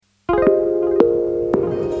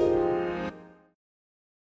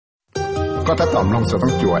ก็ถ้าตอมลงจะต้อ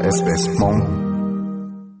งจั่ว SBS มง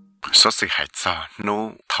số sự hại cho nó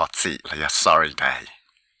thọ gì là ya sorry day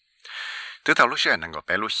từ đầu lúc xưa năng có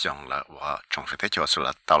bé lúc xong là và trong phía thế cho sự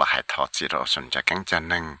là tao là hại thọ gì rồi xuân cho cánh chân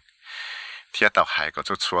năng thì tao hại có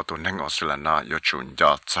chút xua tụi năng ở sự là nó yêu chuộng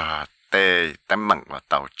cho tê tấm mặn và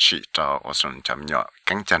tao chỉ cho ở xuân chấm nhỏ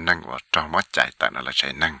cánh chân năng và trong mắt chạy tại nó là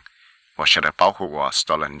chạy năng và sẽ được bảo hộ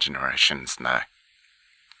stolen generations này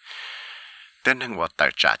tên năng và tài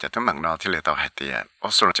trả cho tấm mặn nó thì là tao hại tiền ở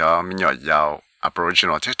xuân cho mình nhỏ giàu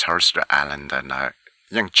Aboriginal Torres Strait Islander nó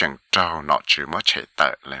ยังจังเจ้าเนาะชื่อมอเฉต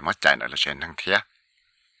เลยมอใจน่ะละเจนังเทีย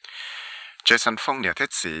เจสันฟงเนี่ยเท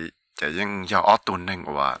ศจะยังยาออตุนนึง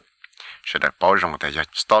ว่าจะได้ป้องแต่ยา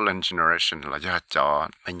stolen generation ละยาจอ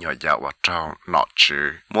ไม่ยอยาว่าเจ้าเนาะชื่อ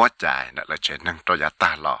มอใจน่ะละเจนังตัวยาตา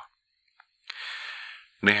หล่อ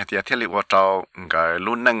เนี่ยเทียที่เรียกว่าเจ้าก็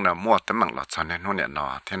รุ่นนึงน่ะมัวแต่มังละจอนเนี่ยนู่นเนี่ยเนา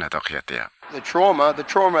ะที่น่ะตัวเขียเตีย The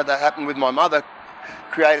trauma that happened with my mother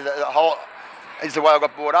created a whole is the way I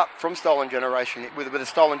got brought up from stolen generation. With a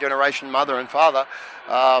stolen generation mother and father,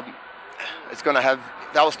 it's going to have,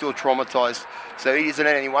 they were still traumatized. So isn't it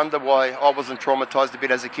any wonder why I wasn't traumatized a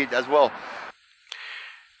bit as a kid as well?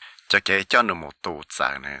 Cho kể cho nó một tù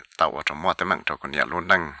giả này, tao ở trong mọi tấm mạng cho con nhà luôn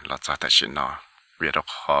nâng là cho ta xin nó. Vì đó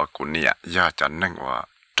họ con nhà do cho nâng và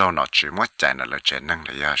cho nó chỉ mất chạy là chế nâng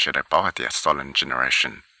là do sẽ được bảo vệ stolen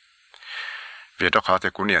generation. Vì đó họ thì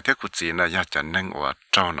cũng nhiều thứ cũng chỉ là do cho nên và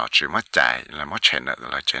trâu nó chỉ mất chạy là mất chạy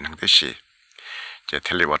là chạy năng thế gì chỉ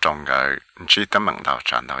thế li vào trong cái chỉ tấm bằng đầu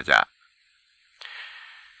tràn đầu dạ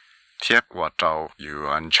tiếp vào trâuอยู่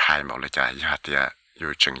อันชายmột là chạy do thìอ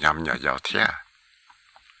ยู่chừng nhầm nhỏ giàu thế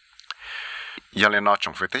giờ lên nó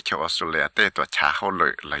trong phía tây châu Australia tâyตัวชาเขาเล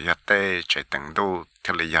ยlà do tây chạy từng đu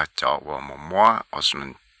thế li do cho vào một mua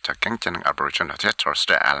Australia cho cánh chân Aboriginal Torres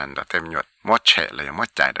Strait Islander thêm nhuận mất chạy là mất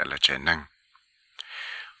chạy là chạy năng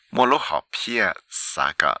một lúc họ phía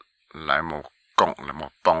xa cả lại một cọng là một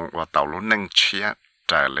bông và tàu lúc nâng chia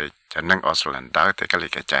trả lại cho nâng Australia đỡ tới cái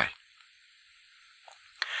cái chạy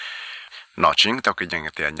nó chính tao cái những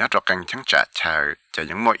cái tiền nhớ cho canh chẳng trả chờ cho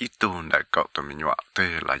những mỗi ít tuần đã cậu tụi mình nhọ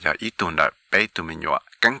từ là do ít tuần đã bé tụi mình nhọ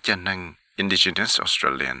cắn chân nâng Indigenous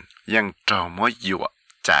Australian yang trâu mỗi dụa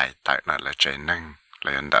chạy tại là chạy nâng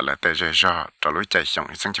là hiện tại là tê rơi do trâu lối chạy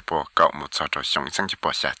xong sang chụp bộ cậu một số trâu xong sang chụp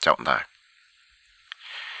bộ xả chậu đời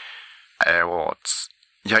awards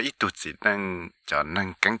giờ ít tụt gì năng cho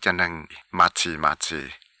năng cánh cho năng mati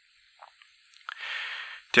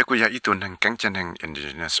thế cũng giờ ít tụt năng cánh cho năng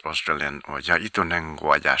Indigenous Australian và giờ ít tụt năng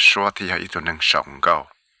qua giờ xóa thì giờ ít tụt năng sống cao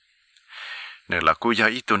nếu là cũng giờ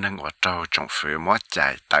ít tụt năng qua trâu trong phía mót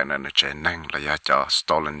chạy tại nơi trẻ năng là giờ cho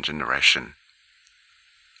stolen generation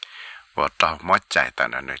và trâu mót chạy tại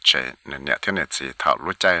nơi trẻ nên nhẹ thế này chỉ thảo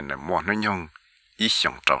lúa chạy nên mua nó nhung ít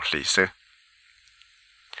dùng trâu lý sư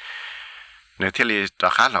nếuที่ลีร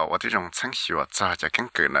าคาเราว่าที่ตรงชั้นชัวจะกัน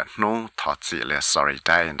เกิดน่ะนู้ถอดสีเลย sorry ไ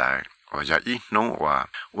ด้ได้ว่าจะอีนู้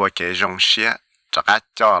ว่าเกยงเสียจะกัด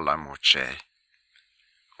จ่อละมูเจ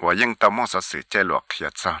ว่ายังต้องมองสื่อเจลวกเขีย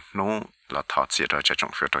จะนู้เราถอดสีเราจะจ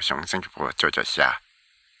งฟิวตัวชงซึ่งผัวจะเสีย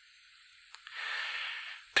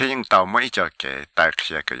ที่ยังต้องไม่จะเกยแต่เ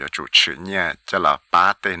ขียก็จะจุดชื่อเนี่ยจะละป้า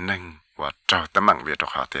เต้นหนึ่งว่าเจ้าตะมังเวียตัว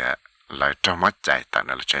เขาเตะเลยเจ้ามัดใจแต่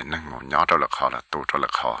นั่นละใจหนึ่งมันย้อนตัวละคอละตัวล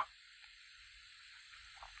ะคอ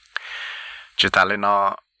chỉ ta lên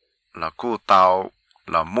nó là cú tàu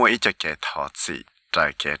là mua ít cho kẻ thọ gì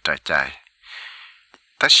trái kẻ trái trái,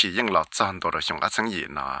 ta chỉ những lọ chọn đồ rồi chúng ta sinh gì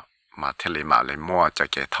nó mà thế mà lấy mua cho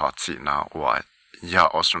kẻ thọ gì nó và giờ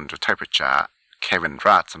Australian temperature Kevin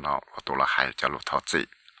Rudd nó và tôi là hai cho lụt thọ gì,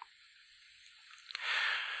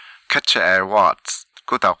 Catch Awards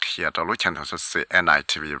cú tàu kia đó lúc chân thực sự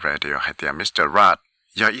NITV radio hay thì Mr. Rudd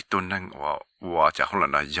giờ ít tuần năng và cho không là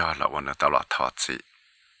nó giờ làวันtàu lụt thọ gì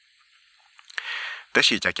แต่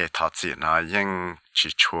สิจะเกิดทอดสินะยังจิ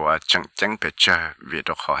ชัวจังไปเจอวิ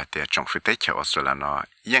ธีขอให้เดียจงฟิตเตอร์ออสเตรเลียนะ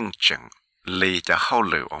ยังจังลีจะเข้า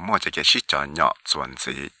หรือว่ามั่วจะเกิดชิจอนเหยาะส่วน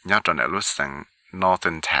สิเหยาะจนในรู้สึก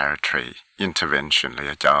Northern Territory Intervention เล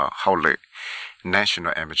ยจะเข้าหรือ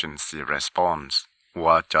National Emergency Response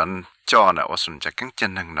ว่าจนจอนะว่าส่วนจะกังจั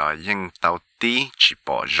นนังนะยังเตาตีจิป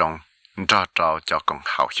อจงดอจะกองเ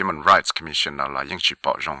ขา Human Rights Commission นะยังจิป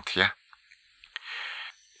อจงเทีย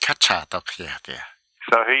คัดชาตอกเขียเดีย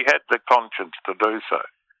So he had the conscience to do so.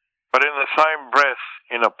 But in the same breath,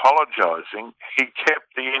 in apologising, he kept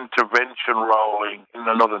the intervention rolling in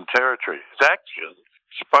the Northern Territory. His actions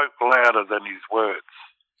spoke louder than his words.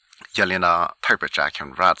 Giờ lên nó thay bởi trả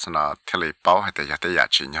khen rát nó thì lấy bảo hay để giải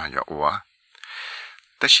chỉ nhau nhỏ ủa.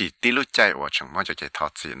แต่สิตีรู้ใจว่าจังมั่วจะเกิดทอ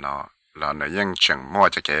ดสิเนาะแล้วเนี่ยยังจังมั่ว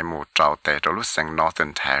จะเกิดหมู่เจ้าแต่เรารู้สึก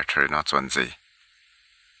Northern Territory เนาะส่วนสิ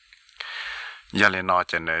giờ lên nó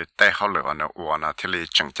cho nên tay họ lựa nó uổng nó thì li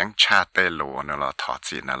chẳng chẳng cha tay lựa nó là thọ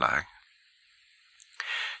gì nó lại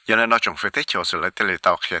giờ nên nó trong phía tây chiều sự lấy thì li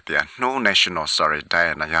tao kia tiền no national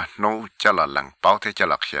solidarity này ya no cho là lăng báo thế cho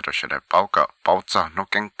là kia rồi sẽ báo cả báo cho nó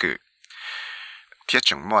căn cứ thiết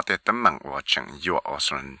chừng mua để tấm bằng của chừng dựa ở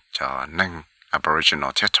xuân cho nâng Aboriginal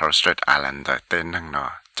Torres Strait Islander tên nâng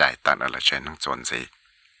nó chạy tận ở là trên nâng chuẩn gì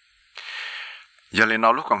giờ lên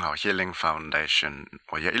nó lúc còn học Healing Foundation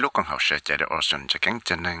và giờ lúc còn học sẽ chạy được ở xuân cho cánh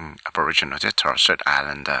chân nâng Aboriginal Torres Strait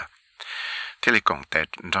Islander thì lịch công tết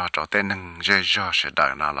do cho tên nâng dễ do sẽ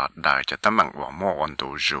đợi nó là đợi cho tấm bằng của mua ổn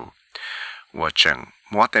đủ dù và chừng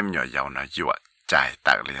mua tem nhỏ dầu nó dựa chạy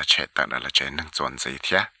tận là chạy tận ở là trên nâng chuẩn gì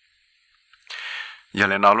thế giờ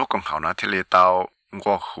lên nó lúc còn học nó thì li tao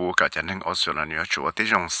qua khu cả chân nâng ở xuân là nhớ chúa tí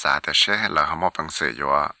trong xã thì sẽ là họ mua bằng sự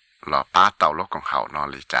dựa là ba tàu lúc còn học nó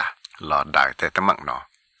li trả là đợi tới tấm bằng nó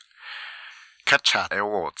Catch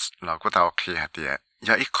Awards là của tao khi hạt địa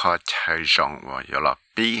giờ ít khó chơi rong và giờ là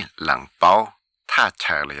bi lăng bao ta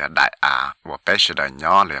chơi là đại à và bé sẽ đợi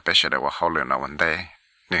nhỏ là bé sẽ đợi và hậu lửa nó vấn đề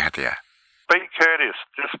như hạt địa Be courteous.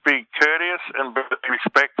 Just be courteous and be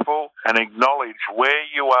respectful and acknowledge where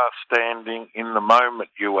you are standing in the moment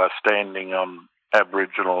you are standing on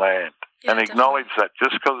Aboriginal land. Yeah, and acknowledge that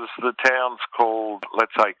just because the town's called,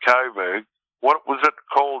 let's say, Coburg, what was it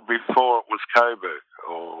called before it was Coburg?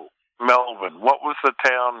 Or Melbourne? What was the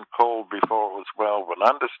town called before it was Melbourne?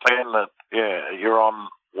 Understand that, yeah, you're on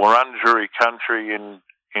Wurundjeri country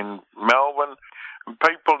in Melbourne.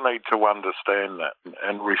 People need to understand that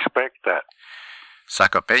and respect that. Sa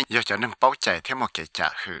cái bé giờ cho nên bảo chạy theo một cái trả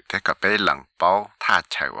hư thế cái bé lăng bảo tha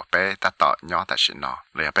chạy và bé ta tỏ nhỏ ta xin nó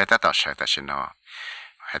rồi bé ta tỏ sợ ta xin nó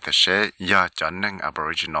hay thế sẽ giờ cho nên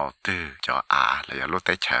Aboriginal từ cho là lúc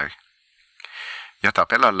tới chơi giờ tao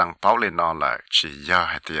bé là lăng bảo lên nó là chỉ giờ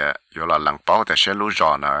hay thì giờ là lăng bảo thì sẽ lúc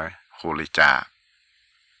rõ nữa hồ ly cha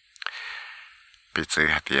bị chữ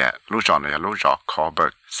hay thì lúc rõ này lúc rõ khó bực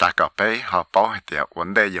sa cái bé họ bảo hay thì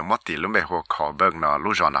vấn đề giờ mất tiền lúc bé họ khó bực nó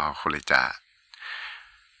lúc rõ nó hồ ly cha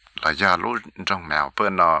là giờ lúc trong mèo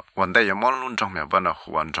bên nó vấn đề giờ mất lúc trong mèo bên nó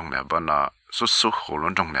huấn trong mèo bên nó xuất xuất hồ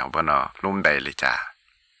lúc trong mèo bên nó lúc đầy lý cha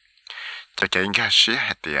cho cái cái gì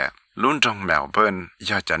hay thì lúc trong mèo bên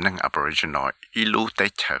giờ cho nên Aboriginal ilu tới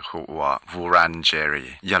chờ hùa Wurundjeri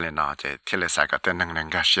giờ lên nó chỉ thì là sai cái tên năng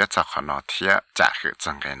cái gì cho họ nó thiệt trả hữu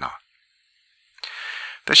trong cái nó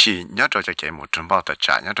แต่สิย้อนเราจะเก็บหมดจนบ่ต่อ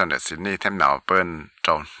จ่ายย้อนเราสินี่เท่าnào bên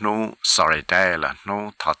trong nu sorry day là nu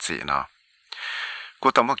thọ gì nóกู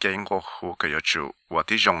ต้องมาเก็บกูหูก็有主我的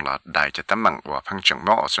用了大จะตั้งมั่งว่าพังจัง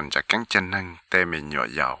มั่วส่วนจะกังจันนึงแต่มีหน่วย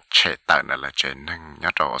ยาวเฉดตานั่นแหละเจนึงย้อ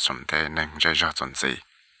นเราส่วนแต่นึงจะยอดส่วนสิ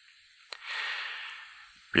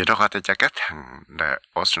vì đó họจะcác thằng để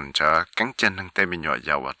ởส่วนจะกังจันนึงแต่มีหน่วยย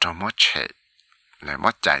าวว่าtrongมั่วเฉดเลย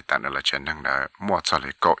มั่วใจตานั่นแหละเจนึงเลยมั่วจะเล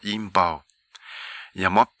ยก็อิ่มเบาอย่า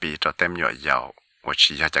มอบปีต่อเต็มหน่วยยาวว่า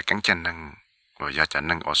ชีอยากจะกังจันนึงว่าอยากจะ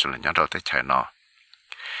นึงอสุรยเราได้เฉยเนาะ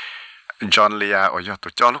จอห์นเลียว่าอยากตั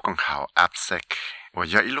วจ้าลูกของเขาอัพเซ็กว่า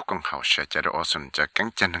อยากอีลูกของเขาเสียใจอสุรจะกัง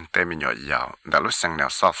จันนึงเต็มหน่วยยาวแต่ลูกสังแนว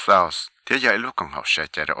ซอฟต์เซลส์ที่อยากอีลูกของเขาเสีย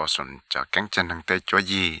ใจอสุรจะกังจันนึงเต็มจัว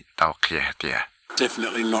ยีดาวเคลียเตีย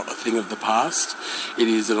Definitely not a thing of the past. It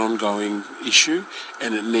is an ongoing issue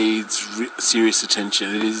and it needs serious attention.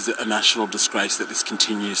 It is a national disgrace that this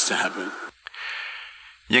continues to happen.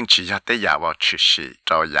 ยังchỉอยากได้ยาว่าชื่อสิเ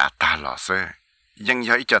ราอยากตาหล่อเสือยังอ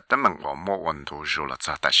ยากจะตั้งมั่งว่ามั่ววันดูรู้ละจ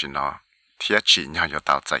ะแต่สิเนาะที่จีนอยาก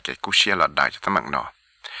ต่อใจแก่กู้เสียละได้จะตั้งมั่งเนาะ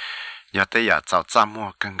อยากได้ยาเจ้าจ้ามั่ว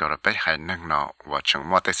กันก็เราไปให้นั่งเนาะว่าจึง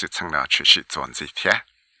มั่วได้สุดทั้งเนาะชื่อสิจวนสิเทีย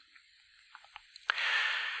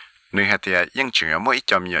นึกให้เทียยังจึงมั่วอี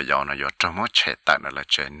จอมยาวๆเนาะอยากจะมั่วเฉดแต่นั่นละ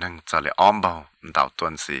เจนั่งจะเลยอ้อมเบาดาวตัว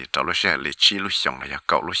สิจะรู้เสียลิชีรู้ชงเลยอยากเ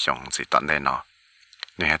การู้ชงสิตอนได้เนาะ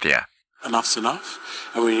นึกให้เทียEnough's enough,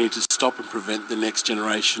 and we need to stop and prevent the next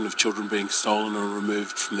generation of children being stolen or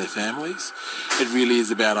removed from their families. It really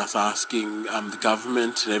is about us asking the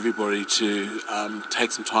government and everybody to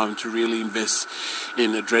take some time to really invest in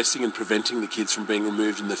addressing and preventing the kids from being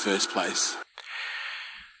removed in the first place.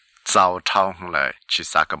 早操了，其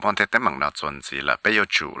实个问题在问到专辑了，被有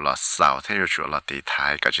主了，早天有主了地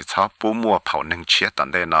台，个是操不摸跑能切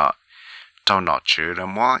等的呢。tao nọ chữ là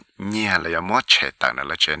mua nhà là mua trẻ tặng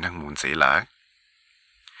là chuyện năng muốn gì là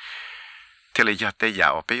thế là giờ tới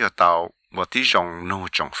giờ bây giờ tao một tí dùng nô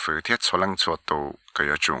trồng phứ thiết số lần số tụ cái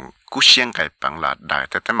giờ dùng cú xiên cái bằng là đại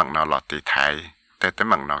tới tới bằng nó là tỷ thái tới tới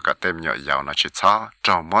bằng nó có tem nhỏ giàu nó chỉ cho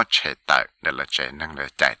trồng mua trẻ tặng là chuyện năng là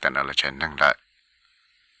chạy tặng là chuyện năng đấy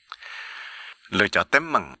lời cho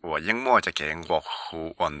tém mừng và những mua cho cái ngọc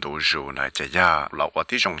hồ ấn độ dù này chỉ ya là ở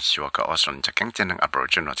tí trong xưa cái ở sân cho cái chân năng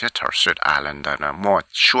Aboriginal trên Torres Strait Islander nó mua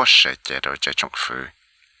chúa sẽ chế độ chế trong phủ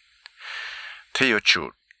thế yêu chủ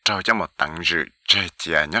trao cho một tầng dự chế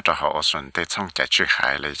chế nhớ cho họ ở sân để trong cái chữ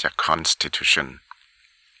hải lấy cho Constitution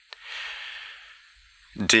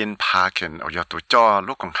Dean Parkin ở giờ tụi cho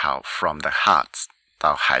lúc còn học from the hearts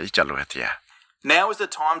tao hãy cho lùi tiệt. Now is the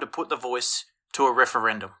time to put the voice to a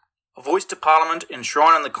referendum. A voice to Parliament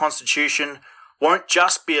enshrined in the Constitution won't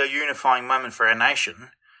just be a unifying moment for our nation,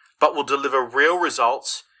 but will deliver real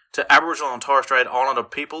results to Aboriginal and Torres Strait Islander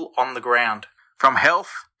people on the ground. From health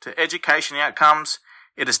to education outcomes,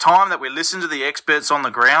 it is time that we listen to the experts on the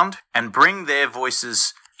ground and bring their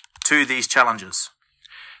voices to these challenges.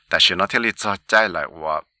 但是那天里做在来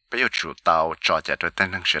我不要主导做这对等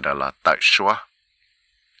能学的了导说，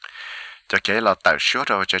就给了导说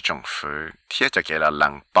的这政府，贴就给了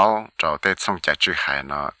冷包，就得从这句海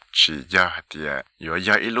呢，只要的有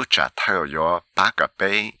一路着头有8个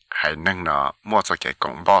杯，还能呢摸着给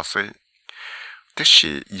公报税，但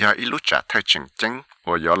是要一路着头正正，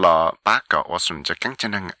我有了8个，我顺着跟着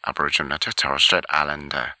能 Aboriginal Torres Strait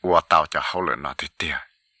Islander， 我到就好了那的点。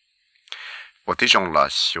我这种老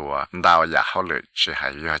说，到也好了，只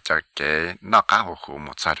还要这个那家伙户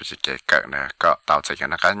木在就是这个呢，个到这个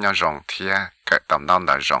那个要用天，个到那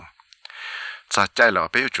的用，在这了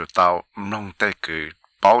不要做到弄这个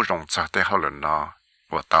包容在的好了呢，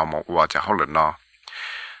我到么我就好了呢，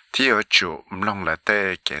第二做弄了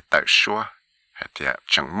的给导说，还得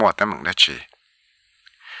整么的门的去，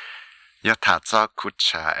要他在苦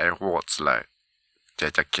茶而活子了，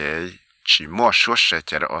这个。chỉ mua số sẽ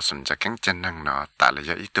cho ở sân cho cánh chân năng nó tại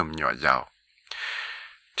là ít tôm nhỏ giàu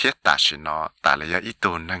thiết ta chỉ nó tại là ít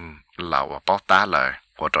tôm năng lẩu và bao tá lời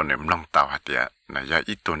của đồ niệm long tàu hạt địa là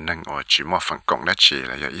ít tôm năng ở chỉ mua phần cộng đó chỉ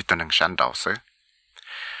là ít tôm năng sáng đầu xứ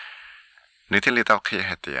nếu thế li tàu khi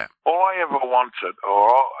hạt địa all I ever wanted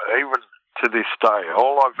or even to this day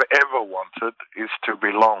all I've ever wanted is to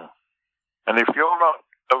belong and if you're not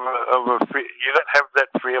you don't have that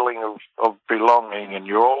feeling of belonging and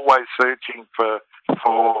you're always searching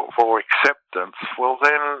for acceptance, well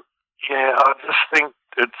then, yeah, I just think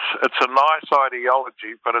it's a nice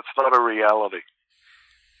ideology, but it's not a reality.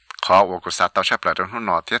 Khó của cô xã tàu chấp lại trong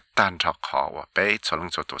nó tiết tan cho khó của bé cho lông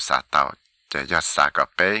cho tụ xã tàu để cho xã có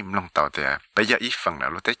bé lông tàu thì bây giờ ít phần là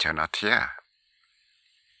lúc tới chờ nó thế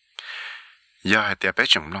giờ thì bé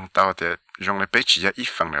chồng lông tàu thì dùng lại bé chỉ ít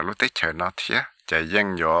phần là lúc tới chờ nó thếจะยัง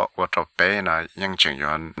อยู่ว่าตัวเป้นะยังจึงย้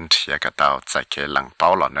อนเทียกับดาวใจแค่หลังเป้า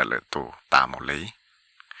หล่อในเลือตัวตามหมดเลย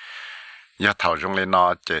ยาเท่าจงเลยนอ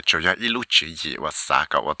จะจะยาอีลูจีจีว่าสา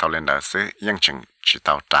กับว่าตัวเล่นได้ซื้อยังจึงจีด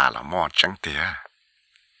าวตาละมอจังเตีย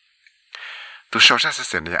ตัวชาวชาติเ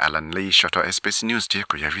สียในอาลันลีชาวตัว SBS News ที่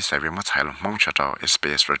กุยวิสัยวิมุตไทยลงมองชาวตัว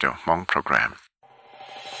SBS Radio มองโปรแกรม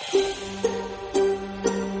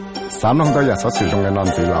3弄到也所使用嘅軟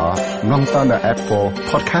件啦，弄到嘅 Apple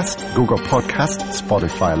Podcast、Google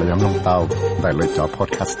Podcast、Spotify 嚟飲弄到，嚟嚟咗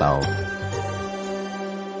Podcast 到。